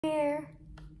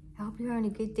I hope you're having a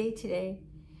good day today.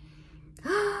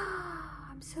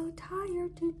 I'm so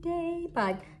tired today,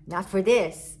 but not for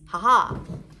this. Haha.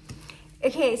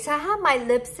 Okay, so I have my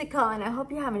lipstick on. I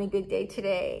hope you're having a good day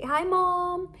today. Hi,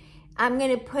 Mom. I'm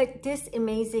gonna put this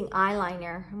amazing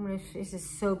eyeliner. This is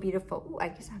so beautiful. Ooh, I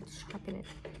guess I have to sharpen it.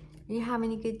 Are you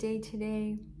having a good day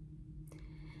today?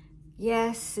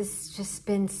 Yes, it's just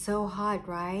been so hot,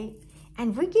 right?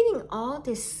 And we're getting all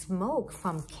this smoke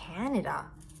from Canada.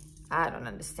 I don't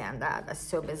understand that. That's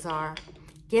so bizarre.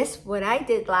 Guess what I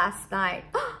did last night?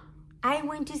 I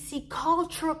went to see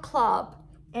Culture Club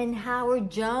and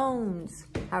Howard Jones.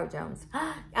 Howard Jones.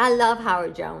 I love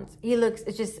Howard Jones. He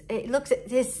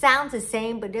sounds the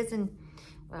same, but doesn't,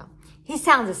 well, he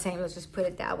sounds the same. Let's just put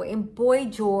it that way. And Boy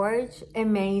George,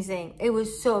 amazing. It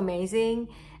was so amazing.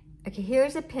 Okay,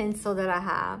 here's a pencil that I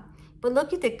have. But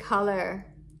look at the color.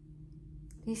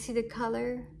 Do you see the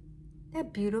color? Isn't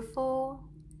that beautiful?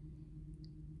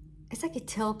 It's like a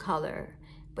teal color.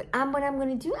 But what I'm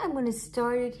gonna do, I'm gonna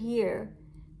start it here.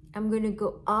 I'm gonna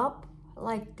go up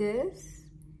like this.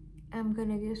 I'm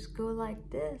gonna just go like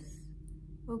this,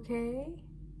 okay?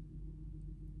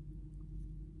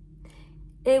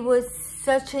 It was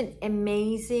such an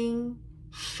amazing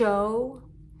show,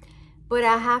 but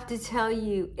I have to tell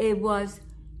you, it was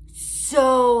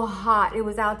so hot. It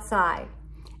was outside.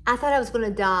 I thought I was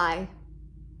gonna die.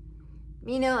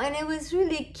 You know, and it was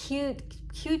really cute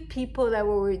people that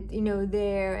were, you know,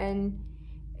 there, and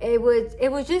it was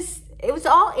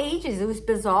all ages. It was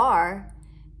bizarre.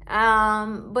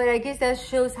 But I guess that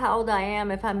shows how old I am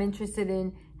if I'm interested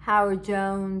in Howard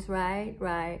Jones, right?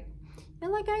 Right.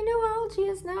 And like, I know how old she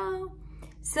is now.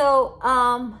 So,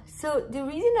 so the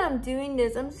reason I'm doing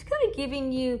this, I'm just kind of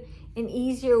giving you an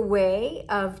easier way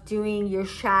of doing your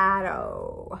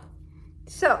shadow.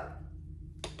 So,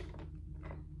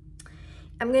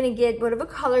 I'm gonna get whatever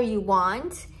color you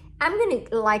want. I'm gonna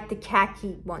like the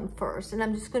khaki one first, and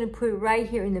I'm just gonna put it right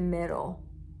here in the middle.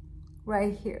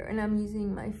 Right here, and I'm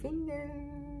using my finger.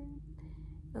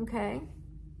 Okay.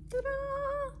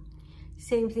 Ta-da!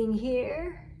 Same thing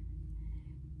here.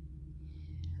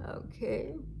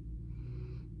 Okay.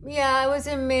 Yeah, it was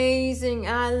amazing.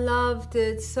 I loved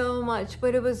it so much,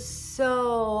 but it was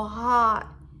so hot.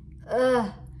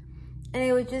 Ugh. And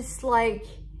it was just like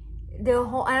the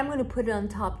whole, and I'm gonna put it on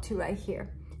top too right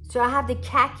here. So I have the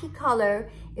khaki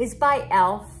color. It's by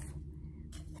e.l.f.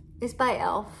 It's by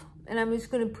e.l.f. And I'm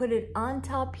just gonna put it on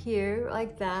top here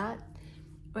like that.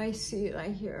 I see it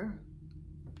right here.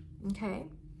 Okay.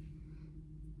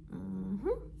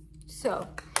 So,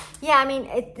 yeah, I mean,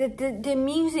 the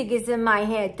music is in my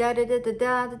head. Da da da da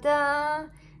da da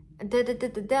da da da da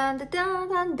da da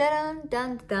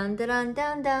da da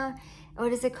da da.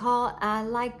 What is it called? I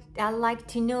like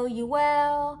to know you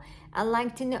well. I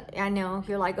like to know. I know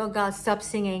you're like, oh God, stop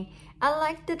singing. I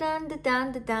like the da da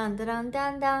da da da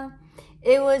da da.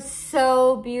 It was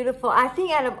so beautiful. I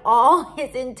think out of all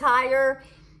his entire,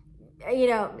 you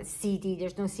know, CD,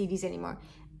 there's no CDs anymore.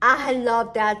 I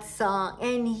love that song,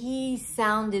 and he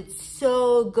sounded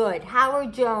so good.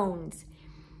 Howard Jones.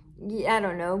 I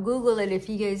don't know. Google it if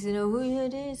you guys know who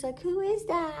it is. Like, who is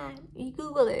that? You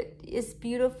Google it. It's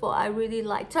beautiful. I really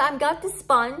like. So I've got the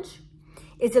sponge.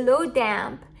 It's a little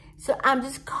damp. So I'm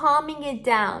just calming it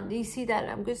down. Do you see that?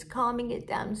 I'm just calming it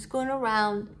down. I'm just going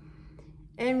around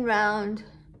and round.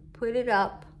 Put it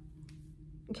up.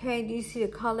 Okay, do you see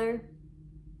the color?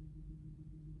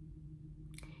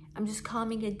 I'm just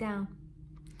calming it down.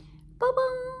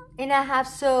 Ba-ba. And I have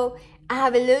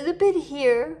a little bit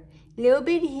here, little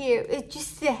bit here. It's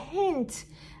just a hint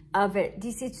of it.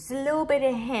 This is just a little bit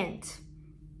of hint.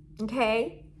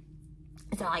 Okay?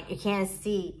 It's not like you can't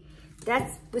see.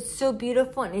 That's what's so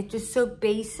beautiful, and it's just so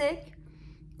basic.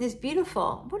 It's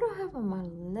beautiful. What do I have on my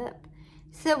lip?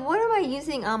 So what am I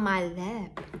using on my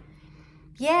lip?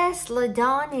 Yes,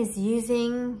 Ladon is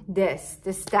using this,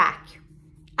 the stack.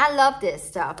 I love this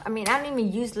stuff. I mean, I don't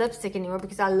even use lipstick anymore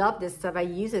because I love this stuff. I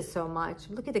use it so much.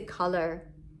 Look at the color.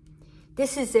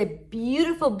 This is a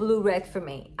beautiful blue-red for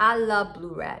me. I love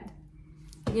blue-red.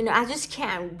 You know, I just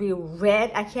can't be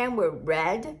red. I can't wear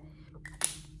red.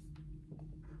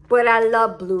 But I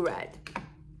love blue-red.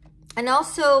 And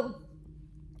also,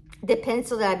 the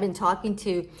pencil that I've been talking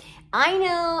to. I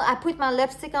know I put my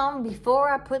lipstick on before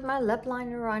I put my lip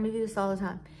liner on. I do this all the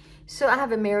time. So I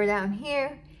have a mirror down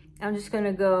here. I'm just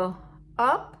gonna go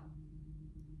up.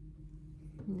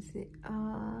 Let's see.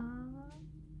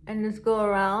 And just go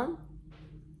around.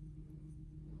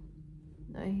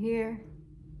 Right here.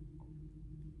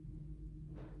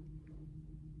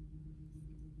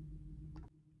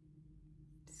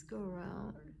 Just go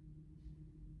around.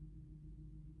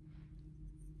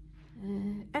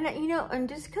 And And you know, I'm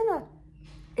just gonna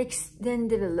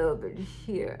extend it a little bit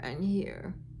here and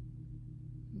here.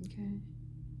 Okay.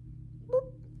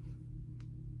 Boop.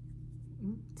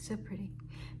 So pretty.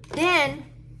 Then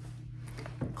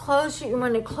you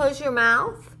want to close your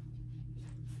mouth.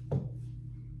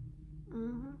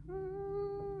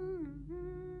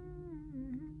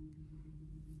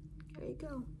 There you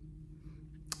go.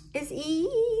 It's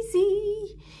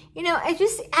easy. You know, I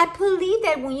believe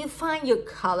that when you find your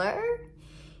color,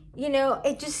 you know,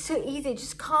 it's just so easy. It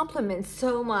just complements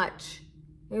so much.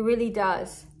 It really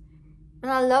does.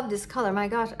 And I love this color. My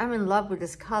gosh, I'm in love with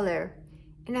this color.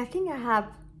 And I think I have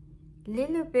a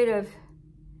little bit of,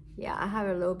 yeah, I have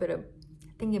a little bit of,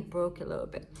 I think it broke a little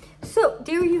bit. So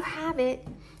there you have it.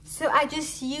 So I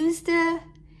just used the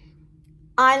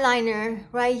eyeliner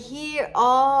right here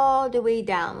all the way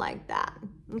down like that.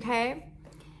 Okay?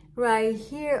 Right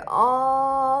here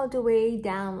all the way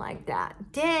down like that.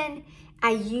 Then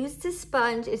I used the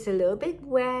sponge. It's a little bit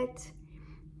wet.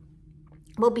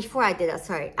 Well, before I did that,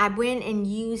 sorry, I went and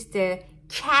used the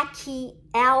khaki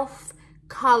e.l.f.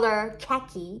 color,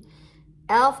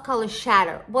 e.l.f. color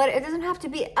shadow. But it doesn't have to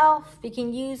be e.l.f. You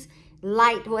can use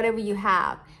light, whatever you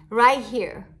have. Right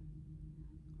here.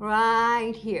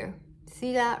 Right here.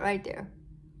 See that? Right there.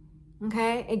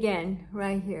 Okay? Again,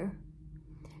 right here.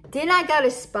 Then I got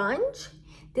a sponge.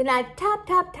 Then I tap,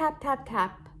 tap, tap, tap,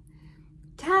 tap.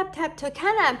 Tap, tap, to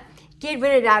kind of get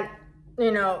rid of that,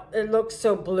 you know, it looks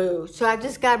so blue. So I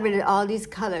just got rid of all these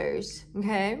colors,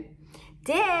 okay?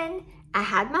 Then I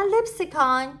had my lipstick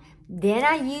on. Then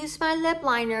I used my lip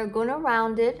liner, going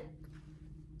around it.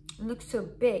 It looks so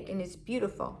big and it's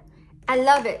beautiful. I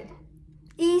love it.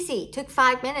 Easy, took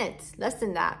 5 minutes, less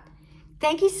than that.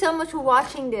 Thank you so much for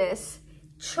watching this.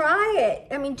 Try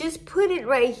it. I mean, just put it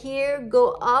right here,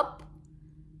 go up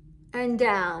and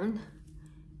down.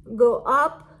 Go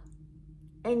up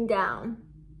and down,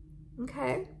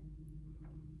 okay?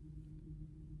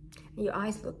 Your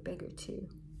eyes look bigger too.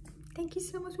 Thank you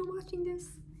so much for watching this.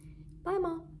 Bye,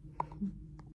 Mom.